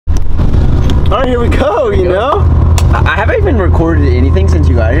Alright, here we go, you know? I haven't even recorded anything since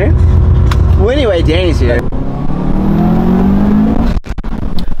you got here. Well, anyway, Danny's here.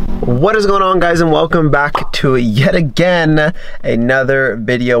 What is going on, guys, and welcome back to yet again another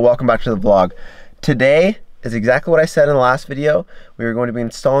video. Welcome back to the vlog. Today is exactly what I said in the last video. We were going to be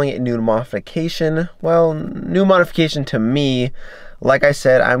installing a new modification. Well, new modification to me. Like I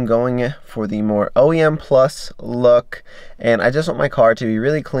said, I'm going for the more OEM plus look, and I just want my car to be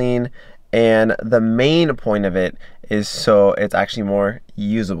really clean, and the main point of it is so it's actually more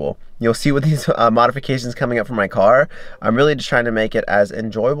usable. You'll see with these modifications coming up for my car, I'm really just trying to make it as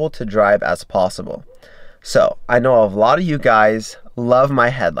enjoyable to drive as possible. So I know a lot of you guys love my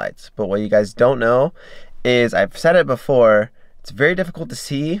headlights, but what you guys don't know is, I've said it before, it's very difficult to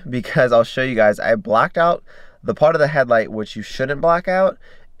see because I'll show you guys, I blacked out the part of the headlight which you shouldn't black out,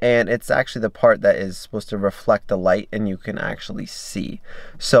 and it's actually the part that is supposed to reflect the light and you can actually see.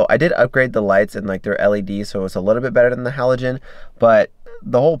 So I did upgrade the lights and like their LED, so it's a little bit better than the halogen, but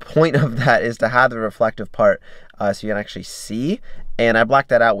the whole point of that is to have the reflective part so you can actually see, and I blacked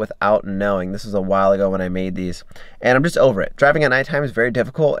that out without knowing. This was a while ago when I made these, and I'm just over it. Driving at nighttime is very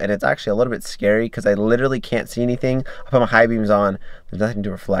difficult, and it's actually a little bit scary because I literally can't see anything. I put my high beams on, there's nothing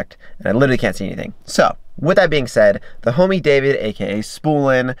to reflect, and I literally can't see anything. So with that being said, the homie David, aka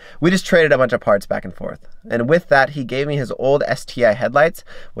Spoolin, we just traded a bunch of parts back and forth. And with that, he gave me his old STI headlights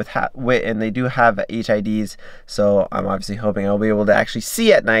and they do have HIDs, so I'm obviously hoping I'll be able to actually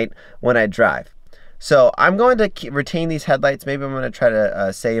see at night when I drive. So I'm going to retain these headlights. Maybe I'm going to try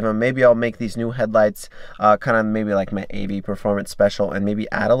to save them. Maybe I'll make these new headlights kind of maybe like my AV Performance Special, and maybe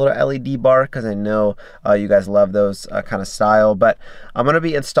add a little LED bar because I know you guys love those kind of style. But I'm going to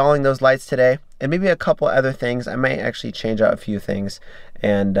be installing those lights today, and maybe a couple other things. I might actually change out a few things,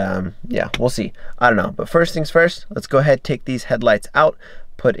 and yeah, we'll see. I don't know. But first things first, let's go ahead, take these headlights out,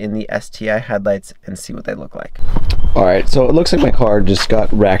 put in the STI headlights, and see what they look like. Alright, so it looks like my car just got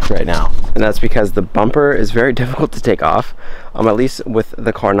wrecked right now, and that's because the bumper is very difficult to take off, at least with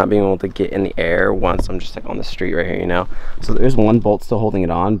the car not being able to get in the air once I'm just like on the street right here, you know. So there's one bolt still holding it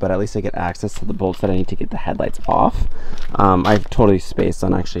on, but at least I get access to the bolts that I need to get the headlights off. I've totally spaced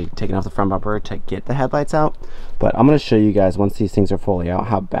on actually taking off the front bumper to get the headlights out, but I'm going to show you guys once these things are fully out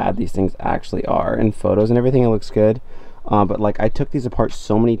how bad these things actually are. In photos and everything it looks good. But like I took these apart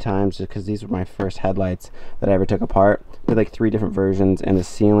so many times just because these were my first headlights that I ever took apart. With like 3 different versions, and the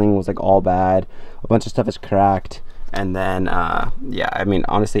ceiling was like all bad. A bunch of stuff is cracked, and then yeah, I mean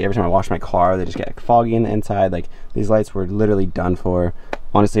honestly every time I wash my car they just get foggy in the inside. Like these lights were literally done for.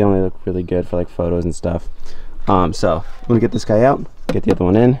 Honestly only look really good for like photos and stuff. So I'm gonna get this guy out, get the other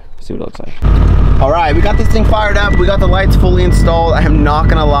one in, see what it looks like. Alright, we got this thing fired up, we got the lights fully installed. I am not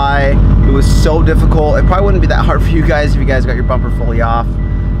gonna lie, it was so difficult. It probably wouldn't be that hard for you guys if you guys got your bumper fully off.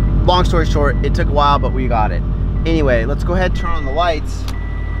 Long story short, it took a while, but we got it. Anyway, let's go ahead and turn on the lights,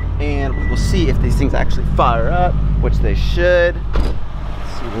 and we will see if these things actually fire up, which they should.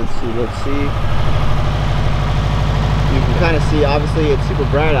 Let's see. You can kind of see, obviously it's super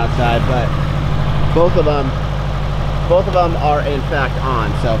bright outside, but both of them are in fact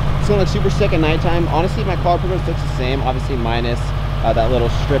on. So it's gonna look super sick at nighttime. Honestly, my car pretty much looks the same, obviously minus that little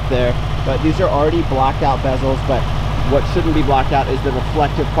strip there, but these are already blacked out bezels. But what shouldn't be blacked out is the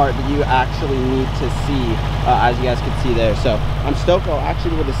reflective part that you actually need to see, as you guys can see there. So I'm stoked I'll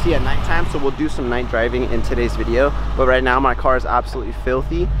actually be able to see at nighttime, so we'll do some night driving in today's video. But right now my car is absolutely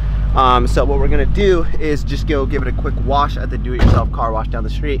filthy. So what we're gonna do is just go give it a quick wash at the do-it-yourself car wash down the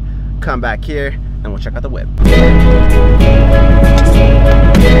street, come back here, and we'll check out the whip.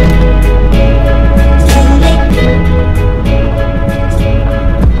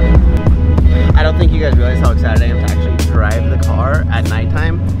 I don't think you guys realize how excited I am to actually drive the car at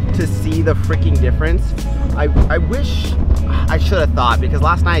nighttime to see the freaking difference. I wish I should have thought, because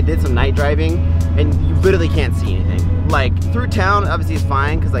last night I did some night driving and you literally can't see anything. Like through town obviously is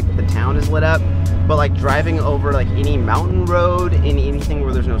fine because like the town is lit up, but like driving over like any mountain road, anything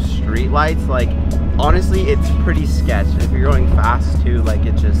where there's no street lights, like honestly it's pretty sketch. If you're going fast too, like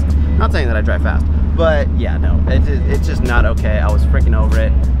it's just, not saying that I drive fast, but yeah, no, it's just not okay. I was freaking over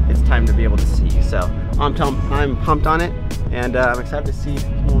it. It's time to be able to see. So I'm pumped on it, and I'm excited to see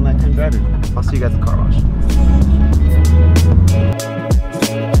more nighttime driving. I'll see you guys at the car wash.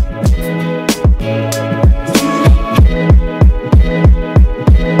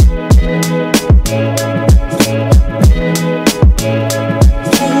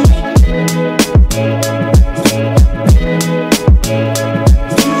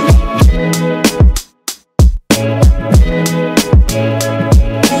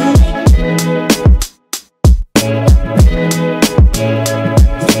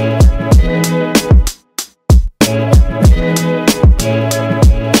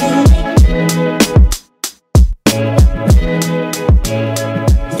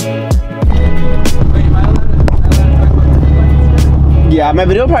 Yeah, my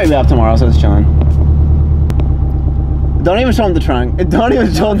video will probably be up tomorrow, so it's chilling. Don't even show him the trunk. Don't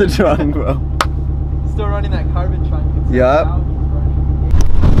even show him the trunk, bro. Still running that carbon trunk. Yep.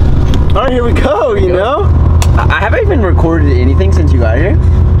 Alright, here we go, you know? I haven't even recorded anything since you got here.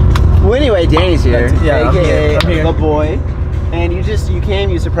 Well, anyway, Danny's here. Yeah, AKA I'm here. the boy. And you came,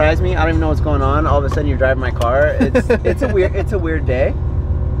 you surprised me. I don't even know what's going on. All of a sudden you're driving my car. It's a weird day.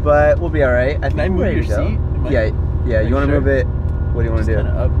 But we'll be alright. I think Can I move your seat? Yeah, you wanna move it? What do you wanna do?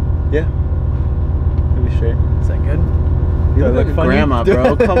 Kinda up. Yeah. Maybe straight. Is that good? You look look like a funny? grandma,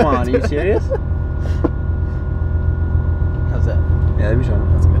 bro. Come on, are you serious? How's that? Yeah, that'd be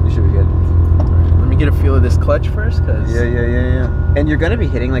fine. That's good. You should be good. Let me get a feel of this clutch first, cause Yeah. And you're gonna be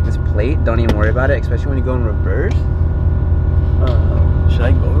hitting like this plate. Don't even worry about it, especially when you go in reverse. Should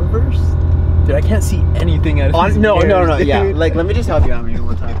I go reverse? Dude, I can't see anything out of these No. mirrors, Yeah, dude. like let me just help you out maybe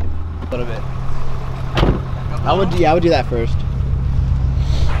one time. A little bit. I would do that first.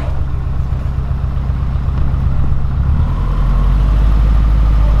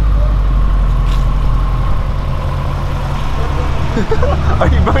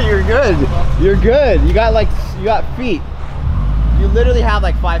 Bro, you're good. You're good. You got feet. You literally have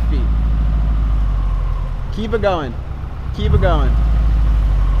like 5 feet. Keep it going. Keep it going.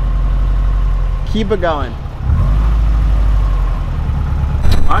 Keep it going.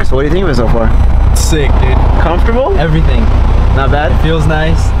 Alright, so what do you think of it so far? Sick, dude. Comfortable? Everything. Not bad? Feels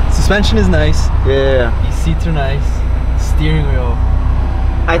nice. Suspension is nice. Yeah. These seats are nice. Steering wheel.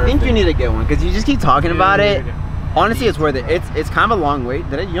 I think you Perfect. need to get one because you just keep talking about it. Dude. Honestly, it's worth it. It's kind of a long wait.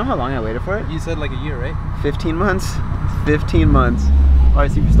 You know how long I waited for it? You said like a year, right? 15 months. 15 months. All right,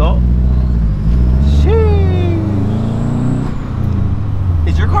 super stall. Sheesh.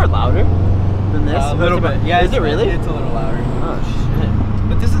 Is your car louder than this? A little bit. Yeah, Is it really? It's a little louder. Oh shit.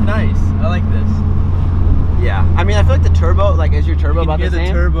 But this is nice. I like this. Yeah. I mean, I feel like the turbo, like, is your turbo You can about hear the the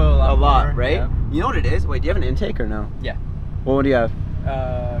same? turbo a lot more, right? yeah. You know what it is? Wait, do you have an intake or no? Yeah. What do you have?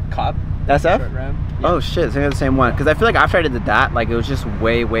 Cop. SF? Short ram. Oh shit, so you have the same one. Because I feel like after I did that, like it was just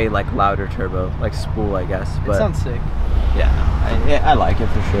way like louder turbo, like spool, I guess. But It sounds sick. yeah, I like it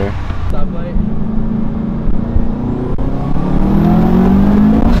for sure. Stoplight.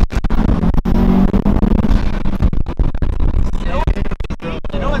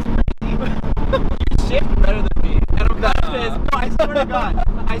 You know what's crazy? You shift better than me. And I'm not this. No, I swear to God.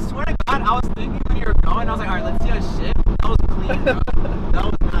 I swear to God, I was thinking when you were going, I was like, alright, let's see how shift. That was clean, bro. That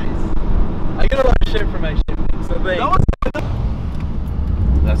was nice. I get a lot of shit for my shifting, so That was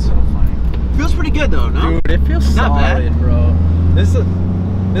that's so funny. feels pretty good though, no? Dude, it feels Not solid, bad. bro. This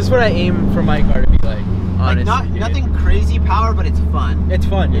is what I aim for my car to be like. Honestly, Like dude. nothing crazy power, but it's fun. It's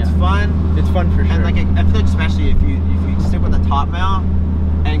fun. It's Yeah. fun. It's fun for sure. And like I feel like especially if you stick with the top mount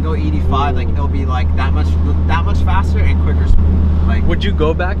and go 85, like it'll be like that much faster and quicker speed. Like would you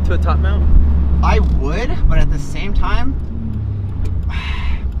go back to a top mount? I would, but at the same time,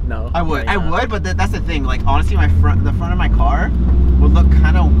 No. I would. Why I not? would, but that's the thing. Like honestly, the front of my car would look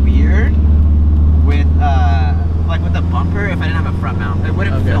kind of weird with like with the bumper if I didn't have a front mount. It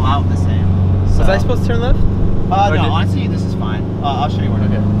wouldn't Okay. fill out the same. So. Was I supposed to turn left? No, Or did- honestly, this is fine. I'll show you where.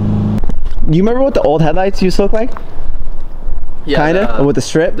 Okay. Do you remember what the old headlights used to look like? Yeah. Kinda with the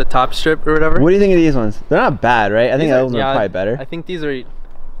strip. the top strip or whatever. What do you think of these ones? They're not bad, right? I think These those ones are probably better. I think these are.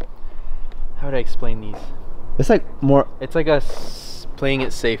 How would I explain these? It's like more. It's like a playing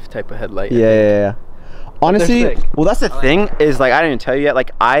it safe type of headlight. Yeah. Honestly, sick. well, that's the I like thing is like I didn't even tell you yet.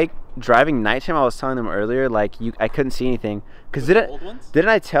 Like driving nighttime, I was telling them earlier, like I couldn't see anything. Cause didn't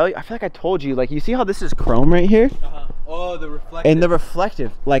I tell you? I feel like I told you. Like you see how this is chrome right here, Oh, the reflective. and the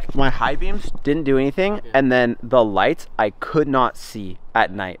reflective. Like my high beams didn't do anything, and then the lights I could not see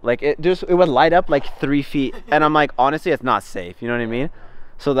at night. Like it would light up like 3 feet, and I'm like, honestly, it's not safe. You know what I mean?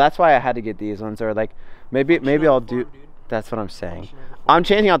 So that's why I had to get these ones. Or like maybe I'll do. That's what I'm saying. I'm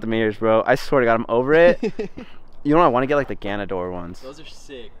changing out the mirrors, bro. I swear to God, I'm over it. You know what? I want to get like the Ganador ones. Those are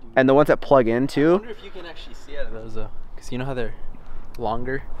sick, dude. And the ones that plug in I too. wonder if you can actually see out of those though, because you know how they're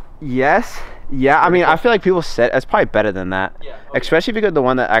longer. Yes. Yeah. I mean, I feel like people said it's probably better than that. Yeah. Oh, Especially if you get the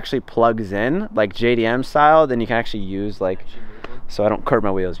one that actually plugs in, like JDM style, then you can actually use like, so I don't curb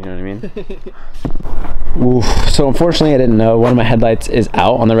my wheels. You know what I mean? Oof. So unfortunately, I didn't know one of my headlights is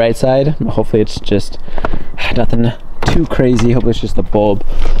out on the right side. Hopefully, it's just nothing too crazy. Hopefully, it's just the bulb.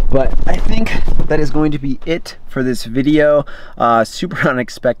 But I think that is going to be it for this video. Super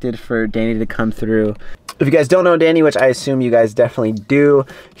unexpected for Danny to come through. If you guys don't know Danny, which I assume you guys definitely do,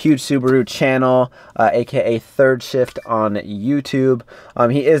 huge Subaru channel, aka Third Shift on YouTube.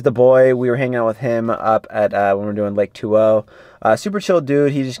 He is the boy. We were hanging out with him up at when we were doing Lake 2.0. Super chill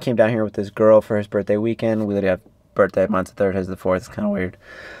dude. He just came down here with his girl for his birthday weekend. We literally have birthday. Mine's the 3rd, his the 4th. It's kind of weird.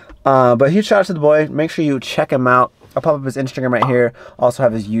 But huge shout out to the boy. Make sure you check him out. I'll pop up his Instagram right here. Also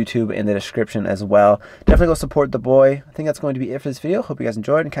have his YouTube in the description as well. Definitely go support the boy. I think that's going to be it for this video. Hope you guys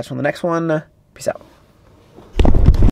enjoyed and catch you on the next one. Peace out.